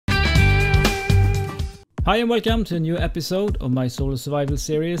Hi and welcome to a new episode of my solo survival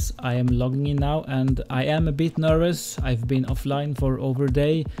series. I am logging in now and I am a bit nervous. I've been offline for over a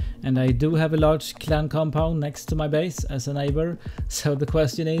day and I do have a large clan compound next to my base as a neighbor. So the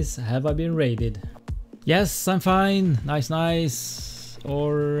question is, have I been raided? Yes, I'm fine. Nice.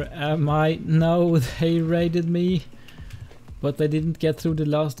 Or am I? No, they raided me. But they didn't get through the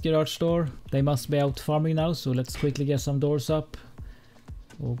last garage door. They must be out farming now, so let's quickly get some doors up.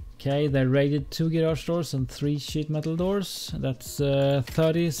 Okay, they raided 2 garage doors and 3 sheet metal doors. That's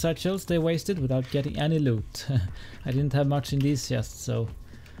 30 satchels they wasted without getting any loot. I didn't have much in these chests, so...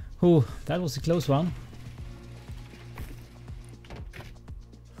 Whew, that was a close one.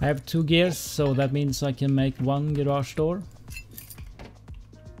 I have 2 gears, so that means I can make 1 garage door.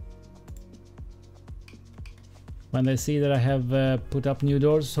 When they see that I have put up new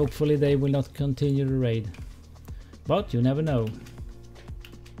doors, hopefully they will not continue the raid. But you never know.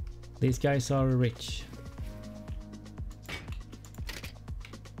 These guys are rich.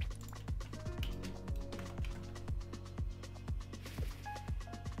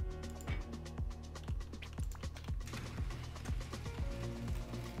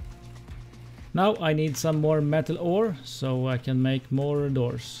 Now I need some more metal ore so I can make more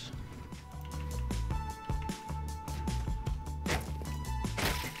doors.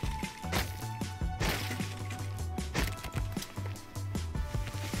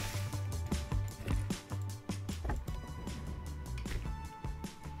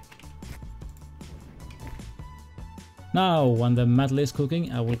 Now, when the metal is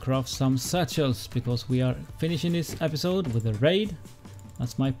cooking, I will craft some satchels, because we are finishing this episode with a raid.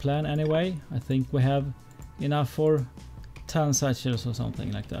 That's my plan anyway. I think we have enough for 10 satchels or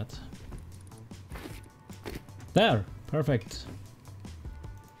something like that. There, perfect.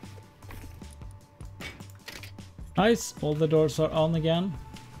 Nice, all the doors are on again.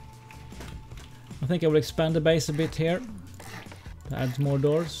 I think I will expand the base a bit here to add more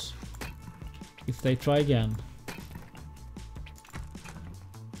doors if they try again.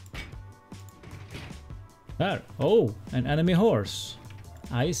 There. Oh, an enemy horse.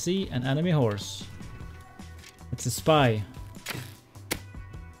 I see an enemy horse. It's a spy.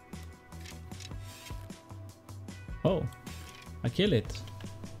 Oh, I kill it.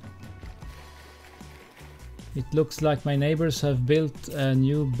 It looks like my neighbors have built a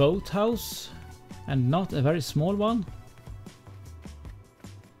new boathouse, and not a very small one.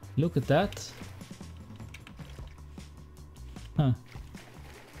 Look at that. Huh.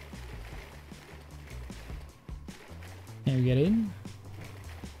 Can you get in?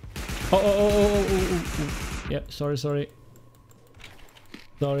 Oh. Yeah, sorry.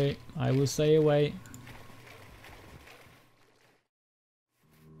 Sorry, I will stay away.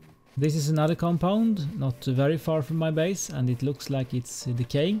 This is another compound, not very far from my base, and it looks like it's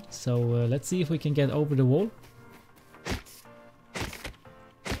decaying. So let's see if we can get over the wall.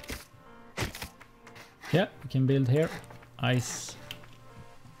 Yeah, we can build here. Nice.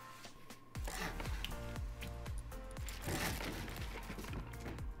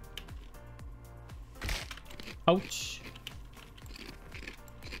 Ouch.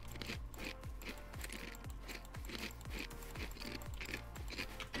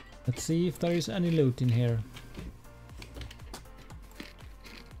 Let's see if there is any loot in here.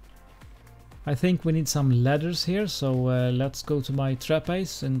 I think we need some ladders here, so let's go to my trap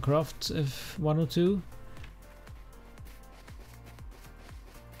base and craft 1 or 2.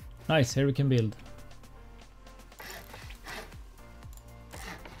 Nice, here we can build.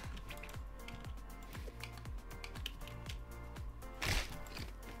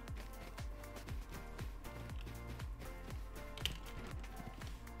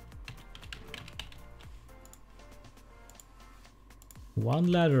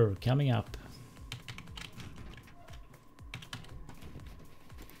 One ladder coming up.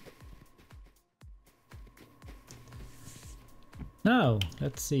 Now,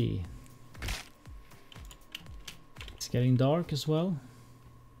 let's see. It's getting dark as well.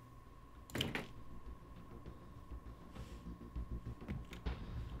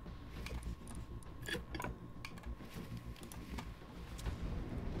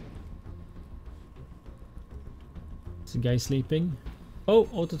 Is the guy sleeping? Oh,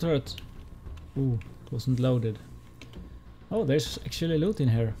 auto turret. Ooh, it wasn't loaded. Oh, there's actually loot in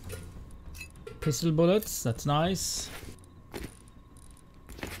here. Pistol bullets, that's nice.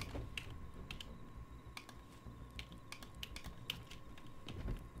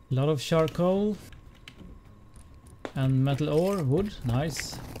 A lot of charcoal. And metal ore, wood,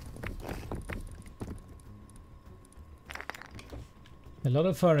 nice. A lot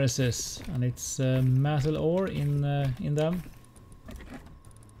of furnaces, and it's metal ore in them.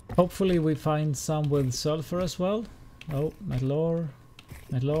 Hopefully we find some with sulfur as well. Oh, metal ore,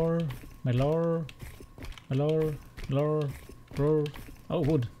 metal ore, metal ore, metal ore, metal ore. Oh,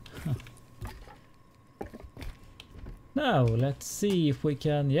 wood. Now, let's see if we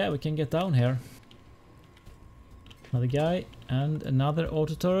can... Yeah, we can get down here. Another guy and another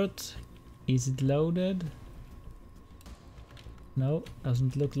auto turret. Is it loaded? No,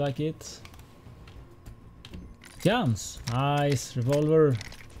 doesn't look like it. Guns! Nice! Revolver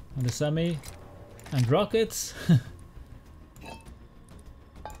and the semi. And rockets!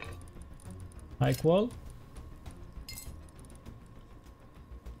 High qual.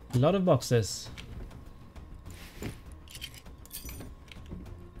 A lot of boxes.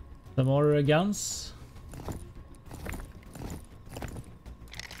 Some more guns.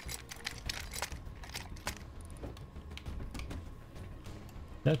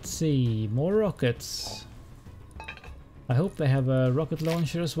 Let's see, more rockets. I hope they have a rocket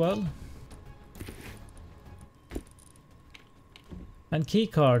launcher as well. And key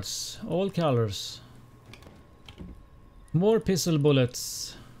cards, all colors. More pistol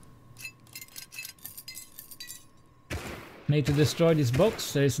bullets. Need to destroy this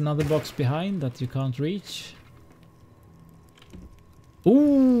box. There is another box behind that you can't reach.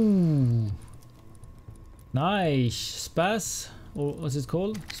 Ooh! Nice! Spas? Or what's it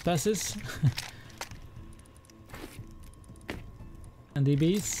called? Spaces? And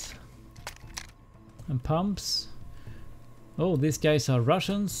DBs. And pumps. Oh, these guys are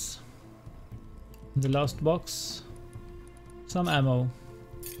Russians. The last box. Some ammo.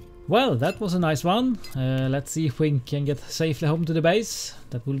 Well, that was a nice one. Let's see if we can get safely home to the base.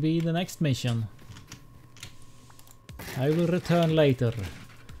 That will be the next mission. I will return later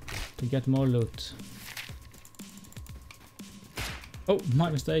to get more loot. Oh, my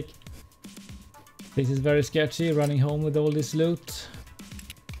mistake. This is very sketchy, running home with all this loot.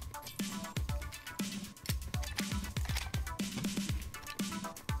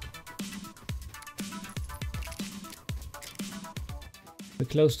 We're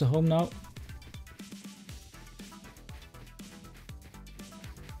close to home now.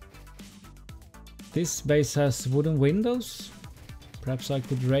 This base has wooden windows. Perhaps I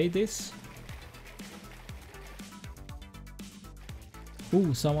could raid this.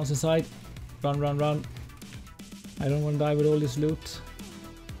 Ooh, someone's inside. Run, run, run. I don't want to die with all this loot.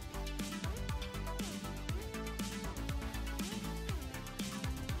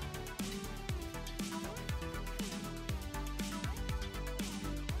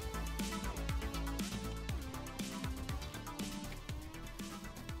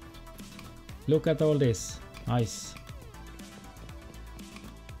 Look at all this. Nice.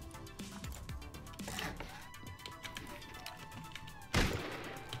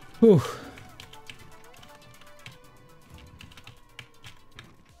 Whew.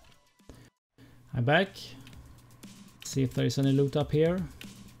 I'm back. See if there is any loot up here.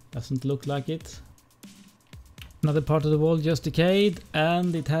 Doesn't look like it. Another part of the wall just decayed,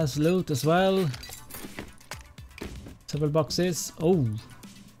 and it has loot as well. Several boxes. Oh.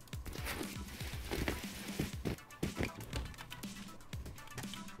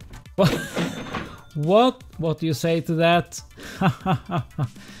 What? What do you say to that?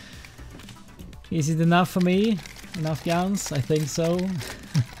 Is it enough for me? Enough guns? I think so.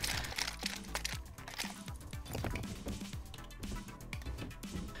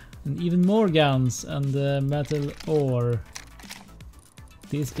 And even more guns and metal ore.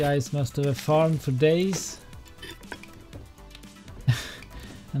 These guys must have farmed for days.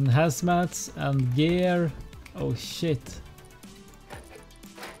 And hazmats and gear. Oh shit.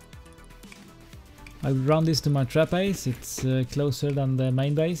 I will run this to my trap base. It's closer than the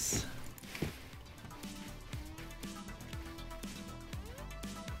main base.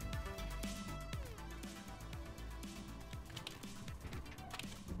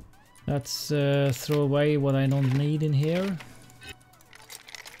 Let's throw away what I don't need in here.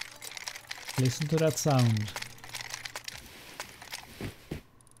 Listen to that sound.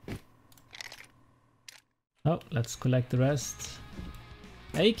 Oh, let's collect the rest.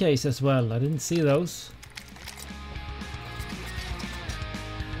 AKs as well, I didn't see those.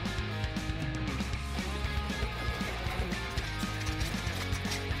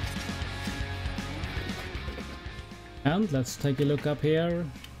 And let's take a look up here.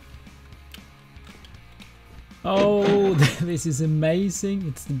 Oh, this is amazing.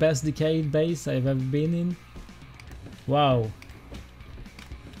 It's the best decayed base I've ever been in. Wow.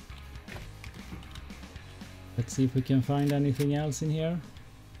 Let's see if we can find anything else in here.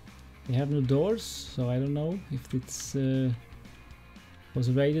 We have no doors, so I don't know if it's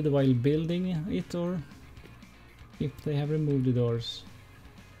was raided while building it or if they have removed the doors.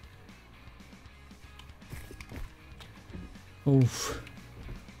 Oof.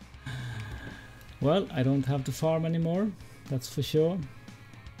 Well, I don't have to farm anymore, that's for sure.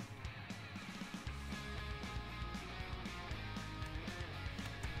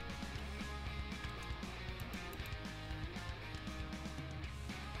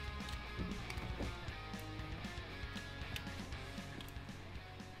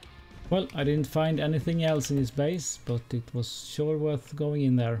 Well, I didn't find anything else in his base, but it was sure worth going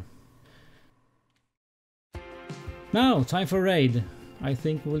in there. Now, time for raid. I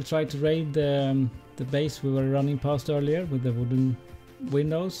think we'll try to raid the base we were running past earlier with the wooden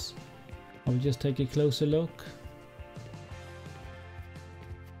windows. I'll just take a closer look.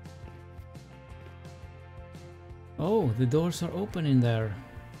 Oh, the doors are open in there.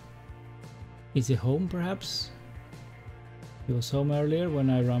 Is he home perhaps? He was home earlier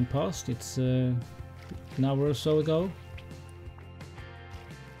when I ran past. It's an hour or so ago.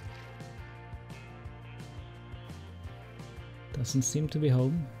 Doesn't seem to be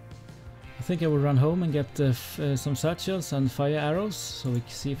home. I think I will run home and get some satchels and fire arrows so we can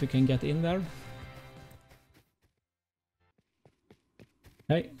see if we can get in there.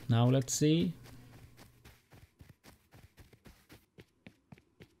 Okay, now let's see.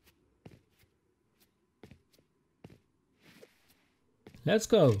 Let's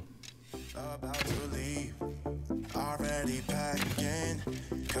go. About to leave, already packing.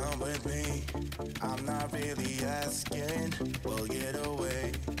 Come with me, I'm not really asking. We'll get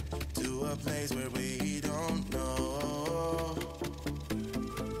away to a place where we don't know.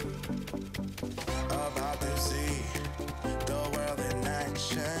 About to see the world in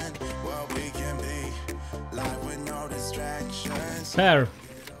action, what we can be, life with no distractions. There,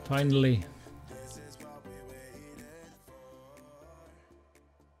 finally.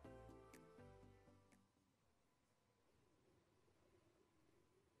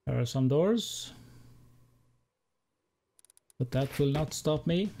 There are some doors, but that will not stop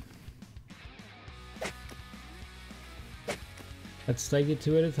me. Let's take it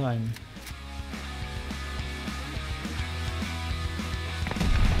two at a time.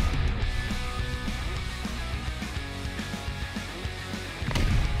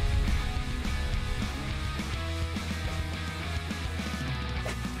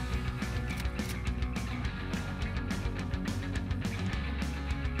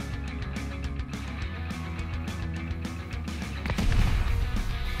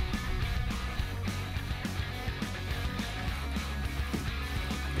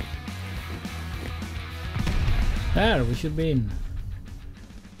 There, we should be in.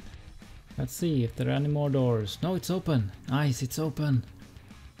 Let's see if there are any more doors. No, it's open. Nice, it's open.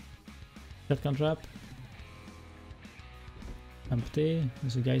 Shotgun trap. Empty.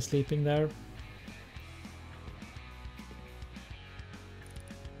 There's a guy sleeping there.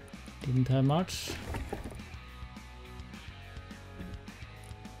 Didn't have much.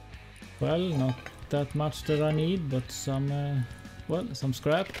 Well, not that much that I need, but some, well, some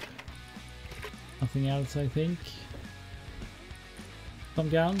scrap. Nothing else, I think. Some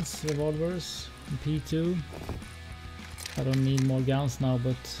guns, revolvers, and P2. I don't need more guns now,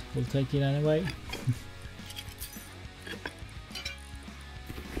 but we'll take it anyway.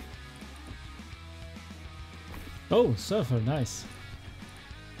 Oh, surfer, nice.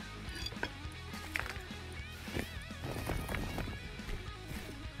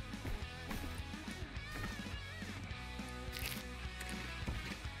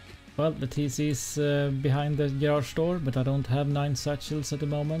 Well, the TC is behind the garage door, but I don't have 9 satchels at the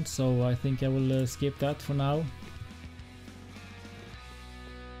moment, so I think I will skip that for now.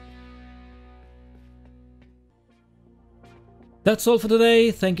 That's all for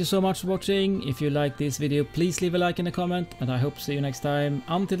today. Thank you so much for watching. If you like this video, please leave a like and a comment, and I hope to see you next time.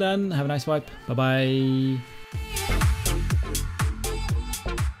 Until then, have a nice wipe. Bye bye.